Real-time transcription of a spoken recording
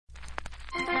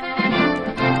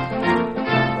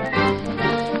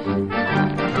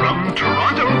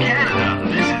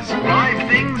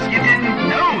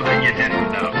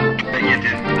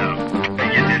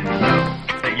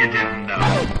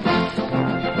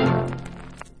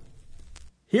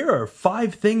Here are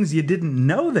 5 things you didn't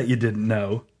know that you didn't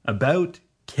know about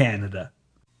Canada.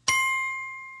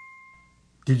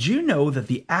 Did you know that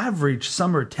the average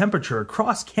summer temperature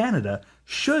across Canada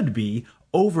should be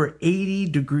over 80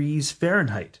 degrees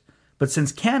Fahrenheit? But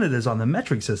since Canada's on the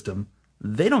metric system,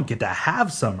 they don't get to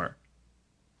have summer.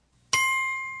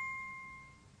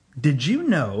 Did you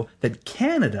know that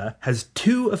Canada has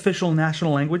 2 official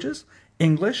national languages,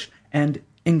 English and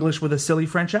English with a silly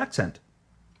French accent?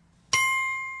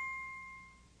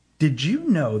 Did you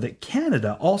know that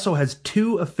Canada also has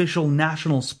 2 official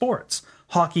national sports,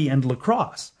 hockey and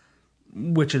lacrosse,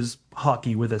 which is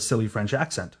hockey with a silly French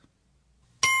accent?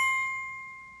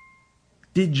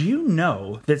 Did you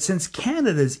know that since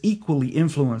Canada is equally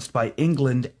influenced by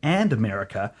England and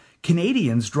America,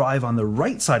 Canadians drive on the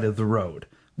right side of the road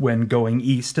when going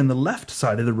east and the left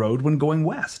side of the road when going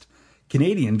west?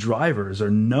 Canadian drivers are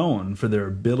known for their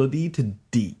ability to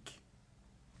deke.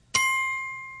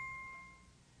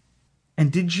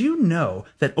 And did you know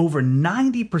that over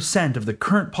 90% of the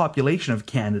current population of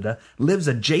Canada lives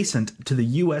adjacent to the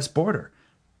US border?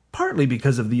 Partly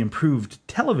because of the improved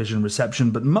television reception,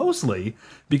 but mostly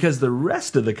because the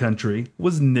rest of the country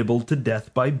was nibbled to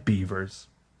death by beavers.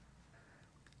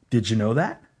 Did you know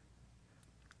that?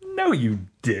 No, you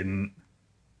didn't.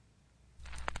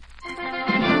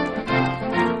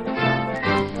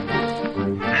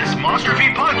 This Monster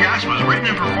Feet podcast was written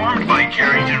and performed by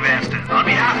Carrington Vanston on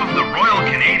behalf of the Royal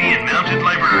Canadian Mounted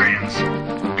Librarians.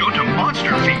 Go to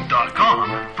monsterfeet.com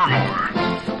for more.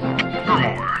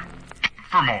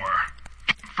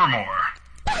 For more.